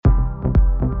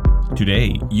Today,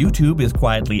 YouTube is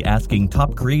quietly asking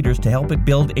top creators to help it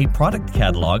build a product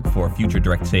catalog for future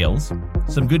direct sales.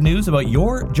 Some good news about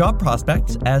your job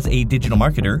prospects as a digital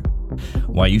marketer.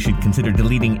 Why you should consider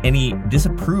deleting any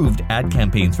disapproved ad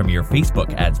campaigns from your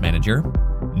Facebook ads manager.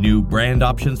 New brand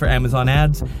options for Amazon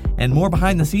ads. And more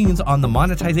behind the scenes on the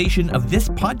monetization of this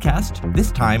podcast.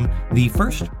 This time, the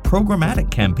first programmatic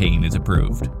campaign is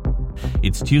approved.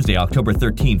 It's Tuesday, October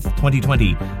 13th,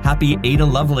 2020. Happy Ada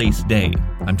Lovelace Day.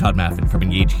 I'm Todd Maffin from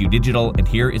EngageQ Digital, and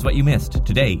here is what you missed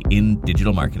today in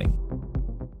digital marketing.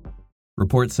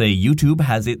 Reports say YouTube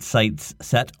has its sights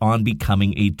set on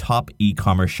becoming a top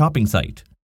e-commerce shopping site.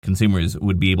 Consumers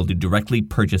would be able to directly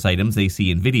purchase items they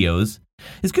see in videos.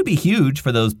 This could be huge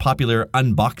for those popular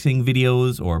unboxing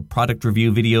videos or product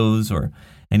review videos or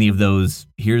any of those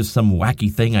 "here's some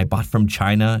wacky thing I bought from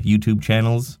China" YouTube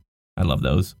channels. I love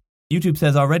those. YouTube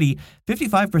says already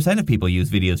 55% of people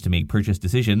use videos to make purchase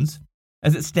decisions.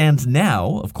 As it stands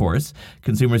now, of course,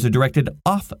 consumers are directed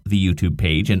off the YouTube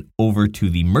page and over to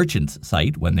the merchant's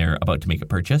site when they're about to make a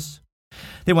purchase.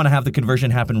 They want to have the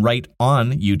conversion happen right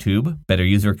on YouTube, better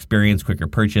user experience, quicker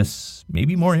purchase,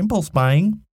 maybe more impulse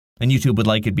buying. And YouTube would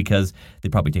like it because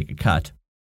they'd probably take a cut.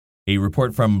 A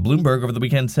report from Bloomberg over the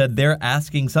weekend said they're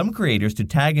asking some creators to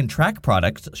tag and track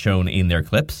products shown in their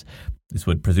clips. This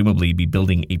would presumably be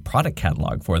building a product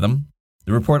catalog for them.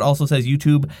 The report also says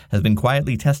YouTube has been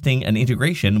quietly testing an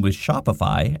integration with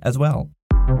Shopify as well.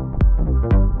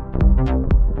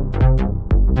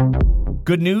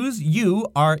 Good news, you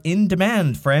are in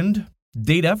demand, friend.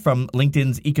 Data from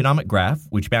LinkedIn's economic graph,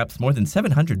 which maps more than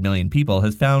 700 million people,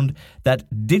 has found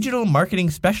that digital marketing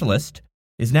specialist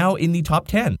is now in the top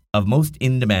 10 of most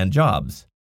in-demand jobs.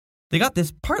 They got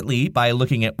this partly by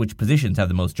looking at which positions have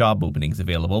the most job openings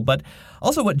available, but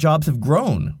also what jobs have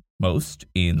grown most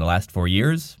in the last 4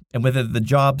 years, and whether the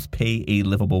jobs pay a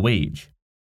livable wage.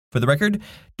 For the record,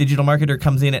 digital marketer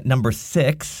comes in at number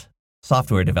 6,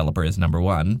 software developer is number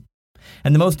 1.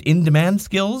 And the most in-demand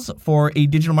skills for a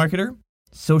digital marketer: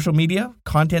 social media,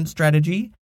 content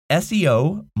strategy,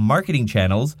 SEO, marketing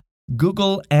channels,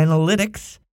 Google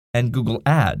Analytics, and Google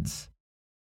Ads.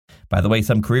 By the way,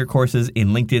 some career courses in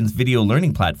LinkedIn's video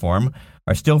learning platform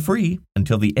are still free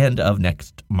until the end of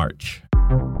next March.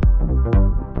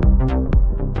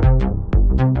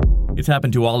 It's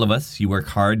happened to all of us. You work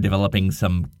hard developing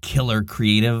some killer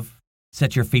creative,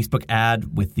 set your Facebook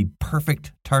ad with the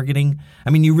perfect targeting. I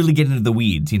mean, you really get into the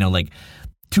weeds, like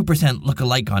 2%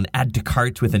 lookalike on add to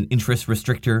cart with an interest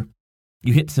restrictor.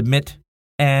 You hit submit,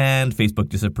 and Facebook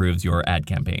disapproves your ad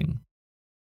campaign.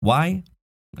 Why?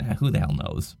 Who the hell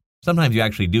knows? Sometimes you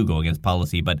actually do go against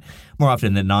policy, but more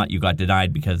often than not, you got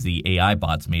denied because the AI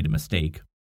bots made a mistake.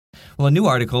 Well, a new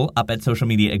article up at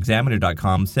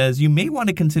socialmediaexaminer.com says you may want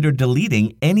to consider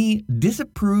deleting any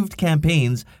disapproved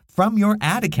campaigns from your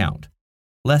ad account,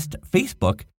 lest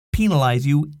Facebook penalize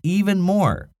you even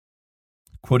more.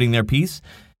 Quoting their piece,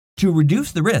 to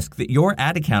reduce the risk that your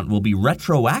ad account will be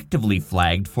retroactively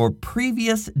flagged for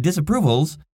previous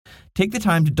disapprovals, take the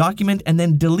time to document and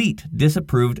then delete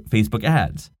disapproved Facebook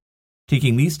ads.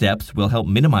 Taking these steps will help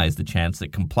minimize the chance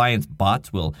that compliance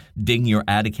bots will ding your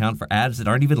ad account for ads that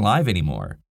aren't even live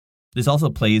anymore. This also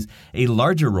plays a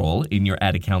larger role in your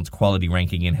ad account's quality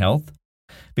ranking and health.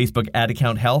 Facebook ad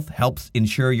account health helps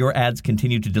ensure your ads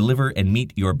continue to deliver and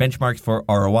meet your benchmarks for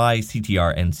ROI,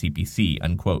 CTR, and CPC,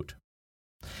 unquote.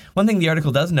 One thing the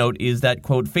article does note is that,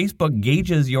 quote, Facebook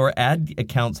gauges your ad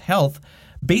account's health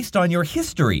based on your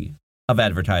history of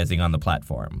advertising on the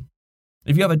platform.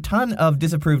 If you have a ton of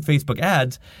disapproved Facebook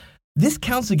ads, this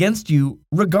counts against you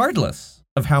regardless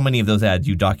of how many of those ads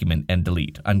you document and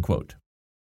delete, unquote.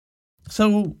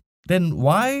 So then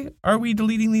why are we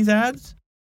deleting these ads?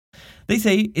 They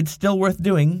say it's still worth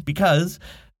doing because,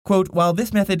 quote, while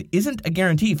this method isn't a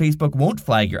guarantee Facebook won't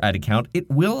flag your ad account, it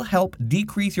will help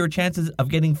decrease your chances of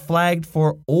getting flagged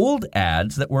for old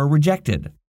ads that were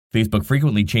rejected. Facebook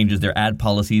frequently changes their ad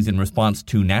policies in response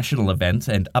to national events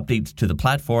and updates to the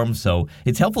platform, so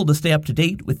it's helpful to stay up to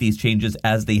date with these changes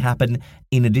as they happen,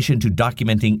 in addition to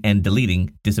documenting and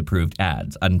deleting disapproved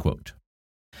ads, unquote.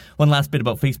 One last bit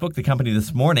about Facebook. The company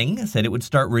this morning said it would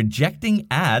start rejecting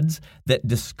ads that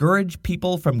discourage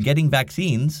people from getting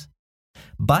vaccines,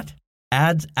 but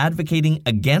ads advocating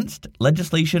against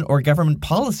legislation or government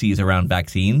policies around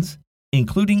vaccines,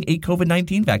 including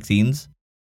COVID-19 vaccines,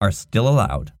 are still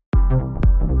allowed.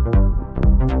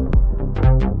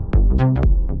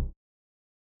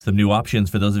 Some new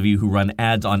options for those of you who run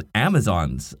ads on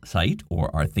Amazon's site or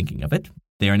are thinking of it.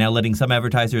 They are now letting some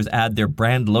advertisers add their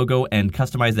brand logo and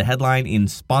customize the headline in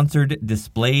sponsored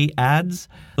display ads.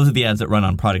 Those are the ads that run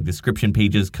on product description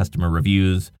pages, customer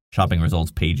reviews, shopping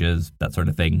results pages, that sort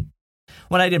of thing.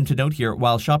 One item to note here,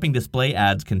 while shopping display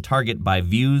ads can target by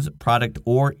views, product,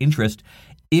 or interest,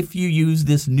 if you use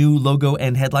this new logo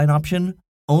and headline option,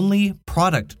 only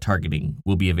product targeting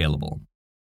will be available.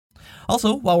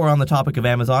 Also, while we're on the topic of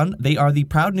Amazon, they are the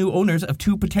proud new owners of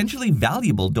two potentially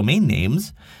valuable domain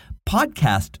names,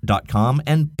 podcast.com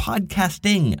and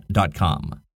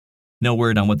podcasting.com. No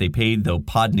word on what they paid, though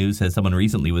Pod News says someone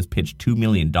recently was pitched $2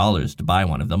 million to buy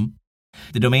one of them.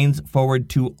 The domains forward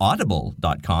to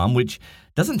audible.com, which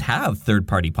doesn't have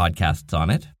third-party podcasts on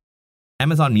it.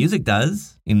 Amazon Music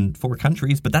does in 4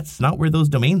 countries, but that's not where those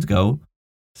domains go.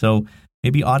 So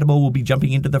maybe Audible will be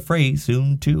jumping into the fray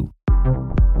soon, too.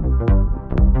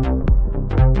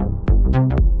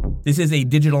 This is a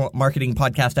digital marketing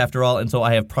podcast after all, and so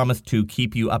I have promised to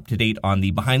keep you up to date on the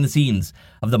behind the scenes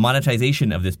of the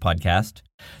monetization of this podcast.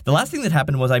 The last thing that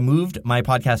happened was I moved my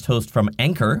podcast host from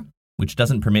Anchor, which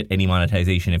doesn't permit any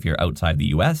monetization if you're outside the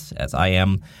US, as I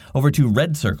am, over to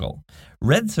Red Circle.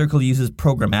 Red Circle uses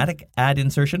programmatic ad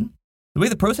insertion. The way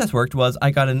the process worked was I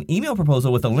got an email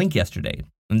proposal with a link yesterday,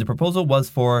 and the proposal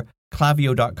was for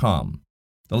Klaviyo.com.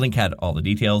 The link had all the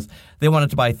details. They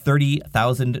wanted to buy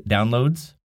 30,000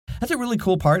 downloads. That's a really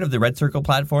cool part of the Red Circle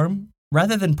platform.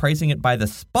 Rather than pricing it by the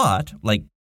spot, like,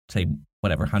 say,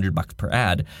 whatever, $100 per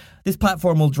ad, this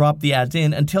platform will drop the ads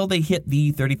in until they hit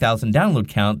the 30,000 download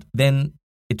count, then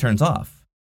it turns off.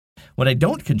 What I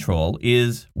don't control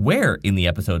is where in the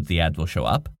episodes the ads will show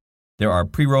up. There are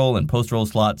pre-roll and post-roll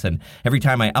slots, and every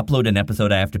time I upload an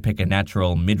episode, I have to pick a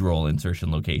natural mid-roll insertion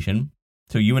location.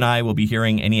 So you and I will be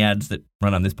hearing any ads that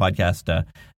run on this podcast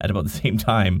at about the same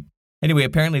time. Anyway,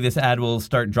 apparently this ad will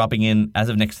start dropping in as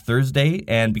of next Thursday,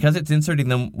 and because it's inserting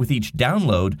them with each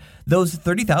download, those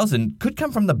 30,000 could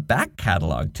come from the back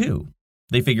catalog too.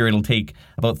 They figure it'll take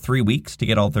about 3 weeks to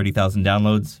get all 30,000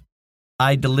 downloads.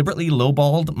 I deliberately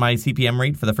lowballed my CPM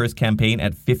rate for the first campaign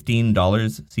at $15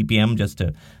 CPM just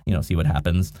to, see what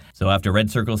happens. So after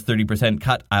Red Circle's 30%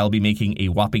 cut, I'll be making a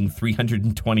whopping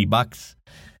 $320.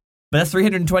 But that's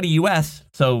 320 US,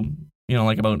 so,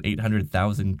 like about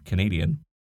 800,000 Canadian.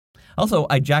 Also,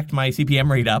 I jacked my CPM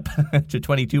rate up to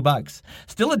 $22.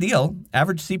 Still a deal.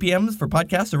 Average CPMs for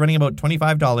podcasts are running about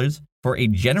 $25 for a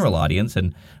general audience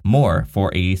and more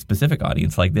for a specific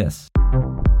audience like this.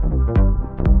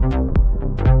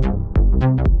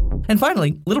 And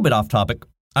finally, a little bit off topic,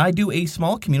 I do a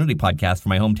small community podcast for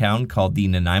my hometown called the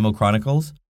Nanaimo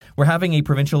Chronicles. We're having a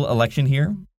provincial election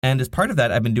here, and as part of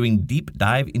that, I've been doing deep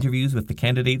dive interviews with the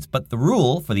candidates, but the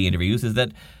rule for the interviews is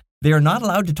that they are not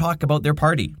allowed to talk about their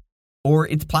party or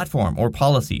its platform or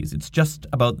policies. It's just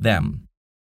about them.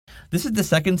 This is the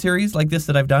second series like this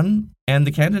that I've done, and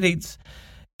the candidates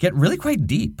get really quite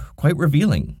deep, quite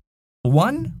revealing.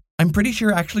 One, I'm pretty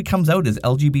sure actually comes out as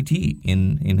LGBT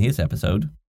in his episode.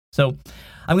 So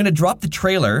I'm going to drop the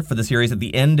trailer for the series at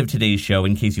the end of today's show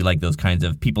in case you like those kinds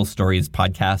of People Stories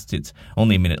podcasts. It's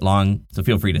only a minute long, so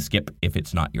feel free to skip if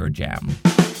it's not your jam.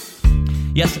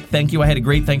 Yes, thank you. I had a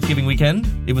great Thanksgiving weekend.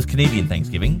 It was Canadian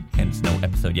Thanksgiving, hence no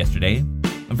episode yesterday.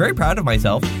 I'm very proud of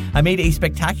myself. I made a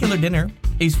spectacular dinner,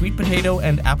 a sweet potato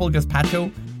and apple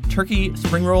gazpacho, turkey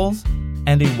spring rolls,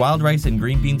 and a wild rice and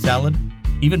green bean salad,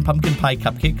 even pumpkin pie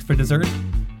cupcakes for dessert.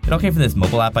 It all came from this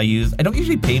mobile app I use. I don't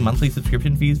usually pay monthly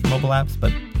subscription fees for mobile apps,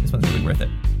 but this one's really worth it.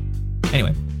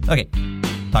 Anyway, okay,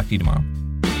 talk to you tomorrow.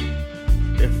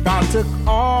 If I took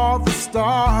all the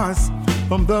stars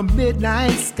from the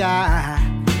midnight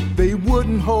sky, they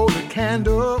wouldn't hold a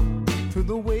candle to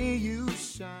the way you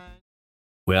shine.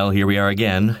 Well, here we are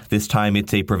again. This time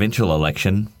it's a provincial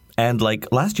election. And like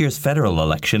last year's federal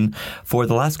election, for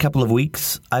the last couple of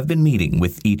weeks, I've been meeting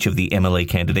with each of the MLA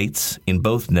candidates in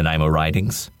both Nanaimo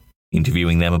ridings,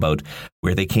 interviewing them about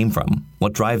where they came from,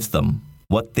 what drives them,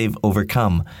 what they've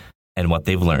overcome, and what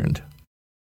they've learned.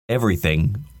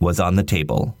 Everything was on the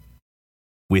table,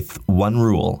 with one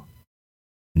rule: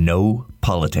 no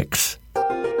politics.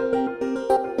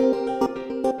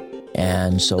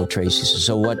 And so Tracy said,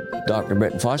 so what Dr.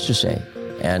 Britton Foster say?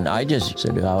 And I just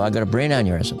said, oh, I got a brain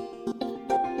aneurysm.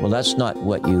 Well, that's not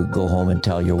what you go home and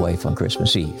tell your wife on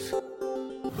Christmas Eve.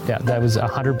 Yeah, that was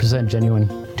 100%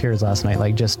 genuine tears last night.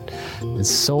 It's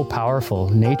so powerful.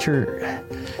 Nature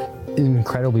is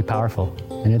incredibly powerful.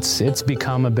 And it's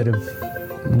become a bit of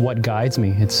what guides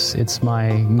me. It's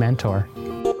my mentor.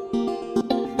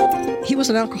 He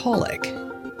was an alcoholic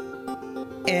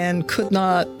and could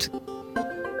not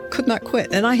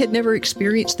quit. And I had never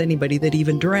experienced anybody that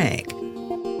even drank.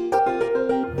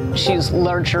 She's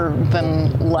larger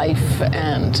than life,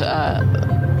 and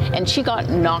she got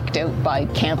knocked out by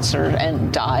cancer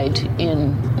and died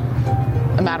in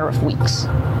a matter of weeks.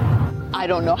 I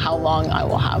don't know how long I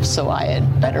will have, so I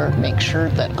had better make sure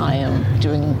that I am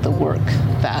doing the work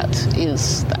that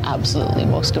is absolutely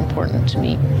most important to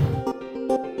me.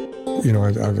 You know,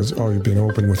 I've always been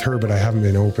open with her, but I haven't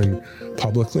been open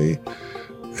publicly.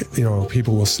 You know,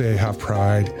 people will say have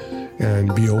pride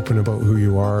and be open about who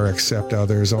you are, accept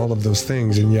others, all of those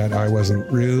things, and yet I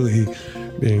wasn't really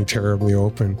being terribly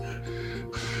open.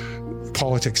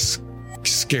 Politics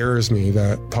scares me,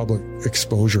 that public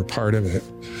exposure part of it.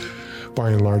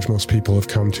 By and large, most people have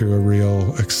come to a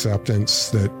real acceptance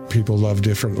that people love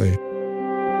differently.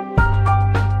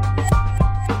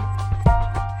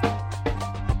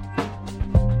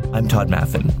 I'm Todd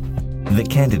Maffin. The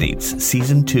Candidates,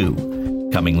 Season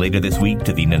 2, coming later this week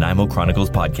to the Nanaimo Chronicles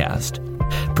podcast.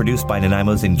 Produced by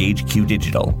Nanaimo's EngageQ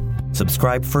Digital.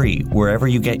 Subscribe free wherever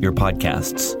you get your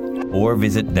podcasts, or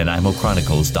visit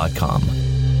NanaimoChronicles.com.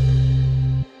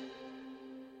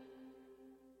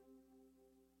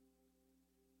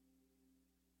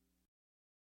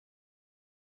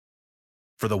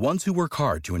 For the ones who work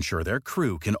hard to ensure their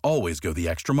crew can always go the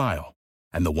extra mile,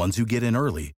 and the ones who get in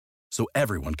early so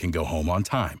everyone can go home on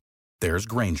time, there's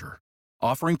Grainger,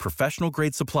 offering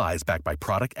professional-grade supplies backed by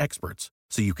product experts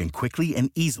so you can quickly and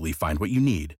easily find what you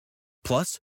need.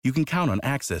 Plus, you can count on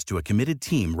access to a committed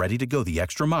team ready to go the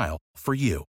extra mile for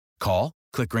you. Call,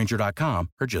 click Grainger.com,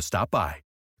 or just stop by.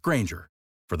 Grainger,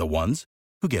 for the ones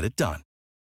who get it done.